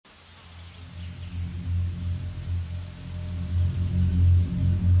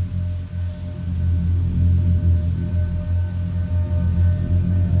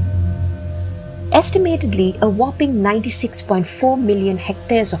Estimatedly, a whopping 96.4 million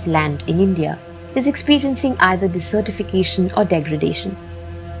hectares of land in India is experiencing either desertification or degradation.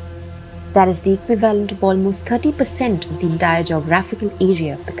 That is the equivalent of almost 30% of the entire geographical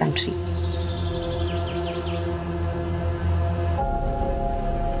area of the country.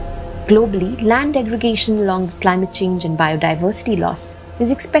 Globally, land degradation along with climate change and biodiversity loss is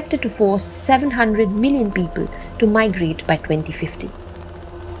expected to force 700 million people to migrate by 2050.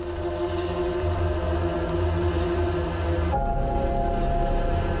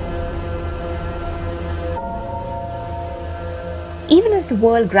 Even as the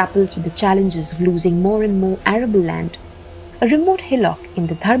world grapples with the challenges of losing more and more arable land, a remote hillock in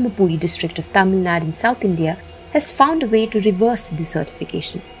the Dharmapuri district of Tamil Nadu in South India has found a way to reverse the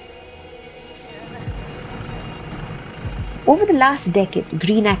desertification. Over the last decade,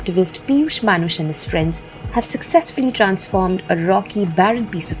 green activist Piyush Manush and his friends have successfully transformed a rocky, barren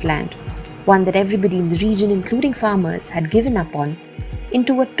piece of land, one that everybody in the region, including farmers, had given up on,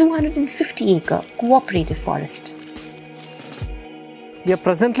 into a 250-acre cooperative forest. We are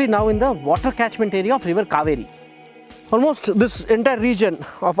presently now in the water catchment area of River Kaveri. Almost this entire region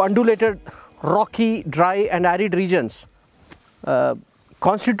of undulated, rocky, dry and arid regions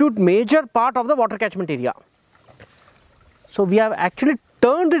constitute major part of the water catchment area. So we have actually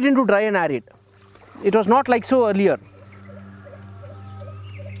turned it into dry and arid. It was not like so earlier.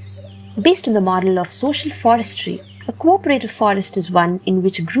 Based on the model of social forestry, a cooperative forest is one in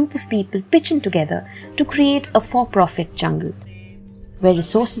which a group of people pitch in together to create a for-profit jungle, where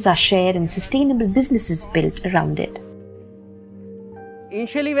resources are shared and sustainable businesses built around it.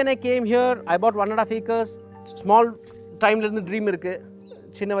 Initially when I came here, I bought 1.5 acres. Small time dream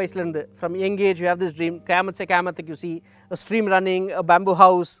irukku. From young age, you have this dream. Kamat se Kamat, you see a stream running, a bamboo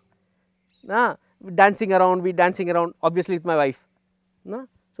house, dancing around. Obviously, with my wife.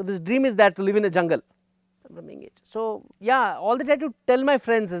 So this dream is that to live in a jungle from young age. So yeah, all that I have to tell my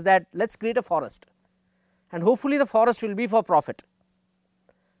friends is that let's create a forest, and hopefully the forest will be for profit.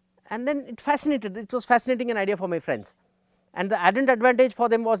 And then it was fascinating an idea for my friends, and the added advantage for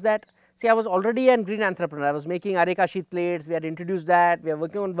them was that, see, I was already a green entrepreneur. I was making areca sheath plates, we had introduced that, we are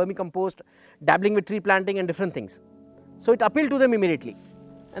working on vermicompost, dabbling with tree planting and different things. So it appealed to them immediately,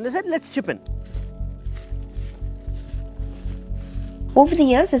 and they said, let's chip in. Over the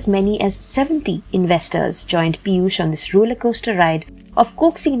years, as many as 70 investors joined Piyush on this roller coaster ride of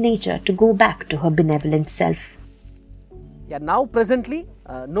coaxing nature to go back to her benevolent self. Yeah, now presently,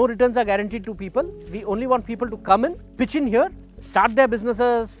 no returns are guaranteed to people. We only want people to come in, pitch in here, start their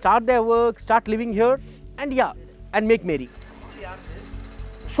businesses, start their work, start living here, and make merry.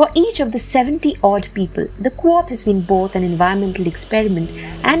 For each of the 70-odd people, the co-op has been both an environmental experiment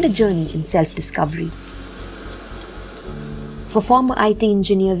and a journey in self-discovery. For former IT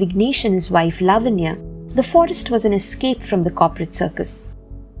engineer Vignesh and his wife Lavanya, the forest was an escape from the corporate circus.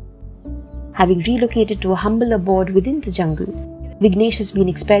 Having relocated to a humble abode within the jungle, Vignesh has been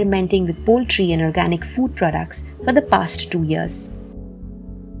experimenting with poultry and organic food products for the past 2 years.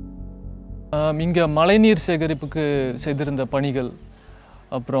 இங்கே மழைநீர் சேகரிப்புக்கு செய்திருந்த பணிகள்,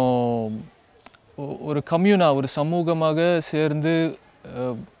 அப்புறம் ஒரு கம்யூனாக ஒரு சமூகமாக சேர்ந்து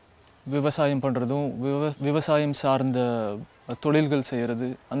விவசாயம் பண்ணுறதும் விவசாயம் சார்ந்த தொழில்கள் செய்கிறது,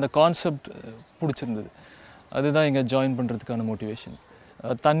 அந்த கான்செப்ட் பிடிச்சிருந்தது. அதுதான் இங்கே ஜாயின் பண்ணுறதுக்கான மோட்டிவேஷன்.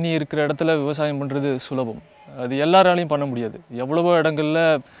 தண்ணி இருக்கிற இடத்துல விவசாயம் பண்ணுறது சுலபம், அது எல்லாராலையும் பண்ண முடியாது. எவ்வளவோ இடங்களில்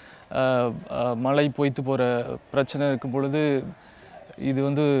மழை பொய்த்து போகிற பிரச்சனை இருக்கும் பொழுது இது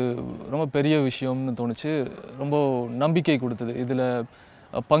வந்து ரொம்ப பெரிய விஷயம்னு தோணுச்சு. ரொம்ப நம்பிக்கை கொடுத்தது. இதில்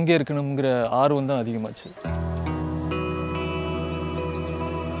பங்கேற்கணுங்கிற ஆர்வம் தான் அதிகமாச்சு.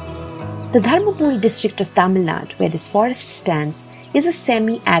 The Dharmapuri district of Tamil Nadu, where this forest stands, is a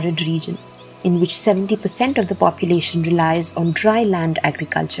semi-arid region in which 70% of the population relies on dry land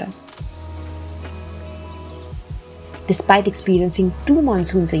agriculture. Despite experiencing 2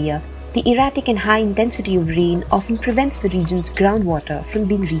 monsoons a year, the erratic and high intensity of rain often prevents the region's groundwater from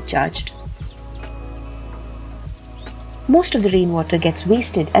being recharged. Most of the rainwater gets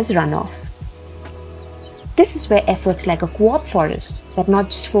wasted as runoff. This is where efforts like a co-op forest that not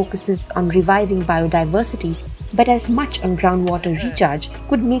just focuses on reviving biodiversity but as much on groundwater recharge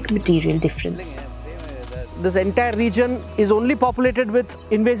could make material difference. This entire region is only populated with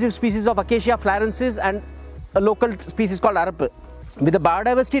invasive species of Acacia flarensis and a local species called Arapu. With the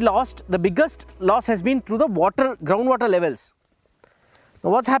biodiversity lost, the biggest loss has been through the groundwater levels.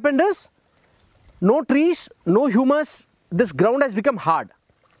 Now what's happened is, no trees, no humus, this ground has become hard.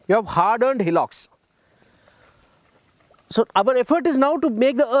 You have hard-earned hillocks. So our effort is now to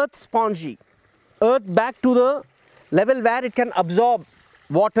make the earth spongy, earth back to the level where it can absorb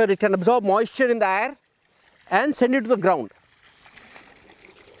water, it can absorb moisture in the air and send it to the ground.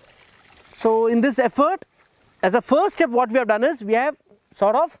 So in this effort, as a first step, what we have done is we have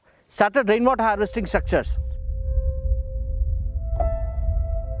sort of started rainwater harvesting structures.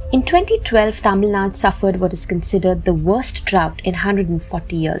 In 2012, Tamil Nadu suffered what is considered the worst drought in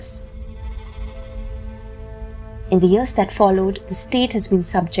 140 years. In the years that followed, the state has been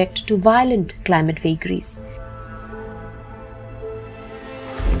subject to violent climate vagaries.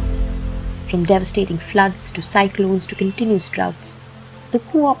 From devastating floods to cyclones to continuous droughts, the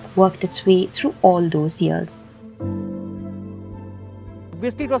co-op worked its way through all those years.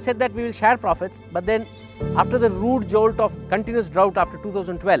 Obviously, it was said that we will share profits, but then after the rude jolt of continuous drought after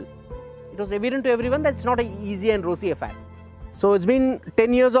 2012, it was evident to everyone that it's not an easy and rosy affair. So it's been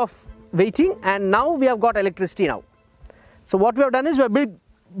 10 years of waiting, and now we have got electricity now. So what we have done is we have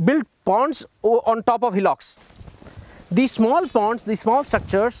built ponds on top of hillocks. These small ponds, these small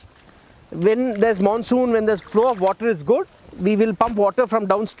structures, when there's monsoon, when the flow of water is good, we will pump water from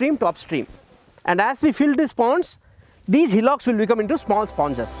downstream to upstream. And as we fill these ponds, these hillocks will become into small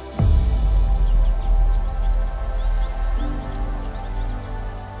sponges.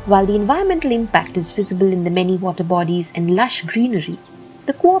 While the environmental impact is visible in the many water bodies and lush greenery,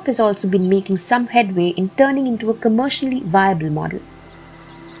 the co-op has also been making some headway in turning into a commercially viable model.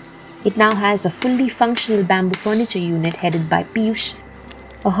 It now has a fully functional bamboo furniture unit headed by Piyush,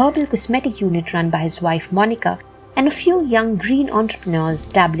 a herbal cosmetic unit run by his wife Monica, and a few young green entrepreneurs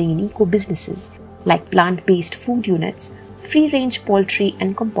dabbling in eco-businesses like plant-based food units, free-range poultry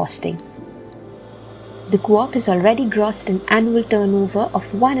and composting. The co-op has already grossed an annual turnover of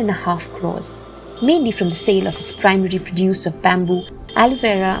 1.5 crores, mainly from the sale of its primary produce of bamboo, aloe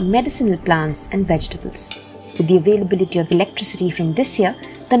vera, medicinal plants and vegetables. With the availability of electricity from this year,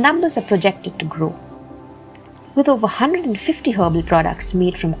 the numbers are projected to grow. With over 150 herbal products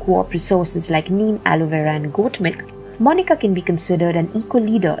made from co-op resources like neem, aloe vera and goat milk, Monica can be considered an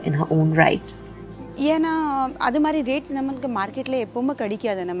eco-leader in her own right. ஏன்னா அது மாதிரி rates நமக்கு மார்க்கெட்டில் எப்போவுமே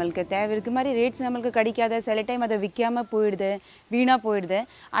கிடைக்காது. நம்மளுக்கு தேவை இருக்க மாதிரி ரேட்ஸ் நம்மளுக்கு கிடைக்காது. சில டைம் அதை விற்காமல் போயிடுது, வீணாக போயிடுது.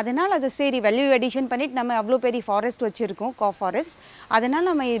 அதனால் அதை சரி வேல்யூ எடிஷன் பண்ணிவிட்டு நம்ம அவ்வளோ பெரிய ஃபாரஸ்ட் வச்சுருக்கோம், ஃபாரஸ்ட். அதனால்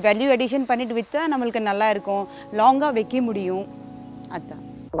நம்ம வேல்யூ எடிஷன் பண்ணிவிட்டு விற்றா நம்மளுக்கு நல்லா இருக்கும், லாங்காக வைக்க முடியும். அதுதான்.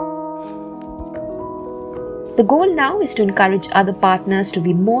 The goal now is to encourage other partners to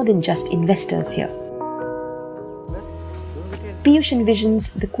be more than just investors here. Piyush envisions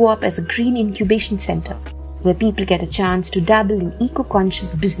the co-op as a green incubation center where people get a chance to dabble in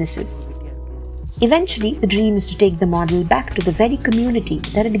eco-conscious businesses. Eventually, the dream is to take the model back to the very community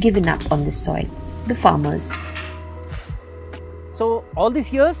that had given up on this soil, the farmers. So all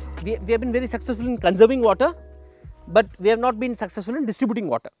these years, we have been very successful in conserving water, but we have not been successful in distributing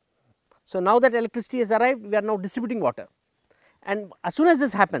water. So now that electricity has arrived, we are now distributing water. And as soon as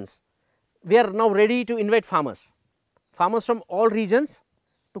this happens, we are now ready to invite farmers from all regions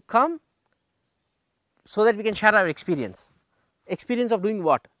to come so that we can share our experience. Experience of doing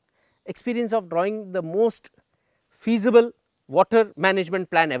what? Experience of drawing the most feasible water management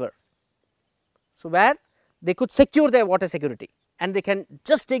plan ever. So where they could secure their water security and they can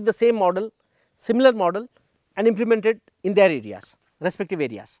just take the same model, similar model and implement it in their areas, respective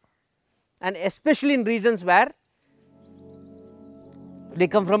areas. And especially in regions where they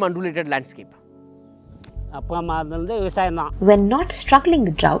come from undulated landscape. When not struggling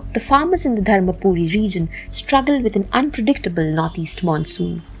with drought, the farmers in the Dharmapuri region struggle with an unpredictable northeast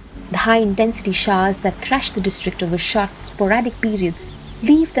monsoon. The high-intensity showers that thrash the district over short, sporadic periods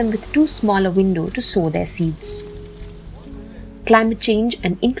leave them with too small a window to sow their seeds. Climate change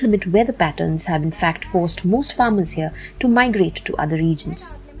and inclement weather patterns have in fact forced most farmers here to migrate to other regions.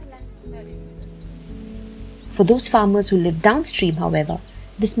 For those farmers who live downstream, however,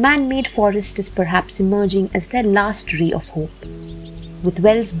 this man-made forest is perhaps emerging as their last ray of hope. With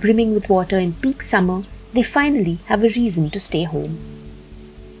wells brimming with water in peak summer, they finally have a reason to stay home.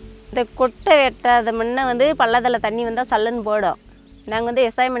 The கொட்டை வெட்டாத முன்ன வந்து பள்ளத்தில் தண்ணி வந்தால் சல்லுன்னு போடும். நாங்கள் வந்து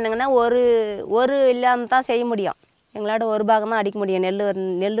விவசாயம் பண்ணாங்கன்னா ஒரு இல்லாமல் தான் செய்ய முடியும். எங்களால் ஒரு பாகம் தான் அடிக்க முடியும்.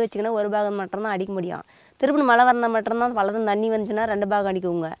 நெல் வச்சுக்கினா ஒரு பாகம் மட்டும்தான் அடிக்க முடியும். திருப்பி மழை வந்தால் மட்டும்தான் பள்ளத்தில் தண்ணி வந்துச்சுன்னா 2 பாகம்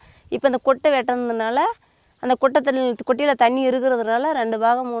அடிக்குங்க. இப்போ இந்த கொட்டை வெட்டுறதுனால அந்த கொட்டையில் தண்ணி இருக்கிறதுனால 2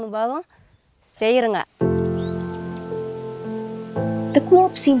 பாகம் 3 பாகம் செய்கிறோங்க. The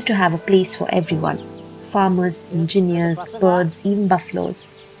co-op seems to have a place for everyone. Farmers, engineers, birds, even buffaloes.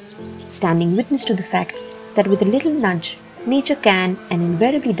 Standing witness to the fact that with a little nudge, nature can and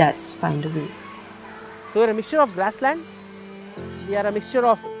invariably does find a way. So we are a mixture of grassland, we are a mixture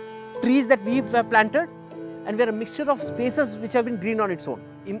of trees that we have planted, and we are a mixture of spaces which have been green on its own.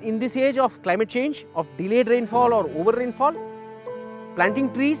 In this age of climate change, of delayed rainfall or over rainfall,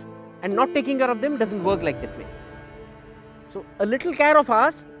 Planting trees and not taking care of them doesn't work like that way. So a little care of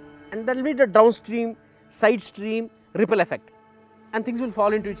ours, and there will be the downstream, side stream ripple effect, and things will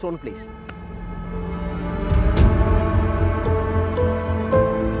fall into its own place.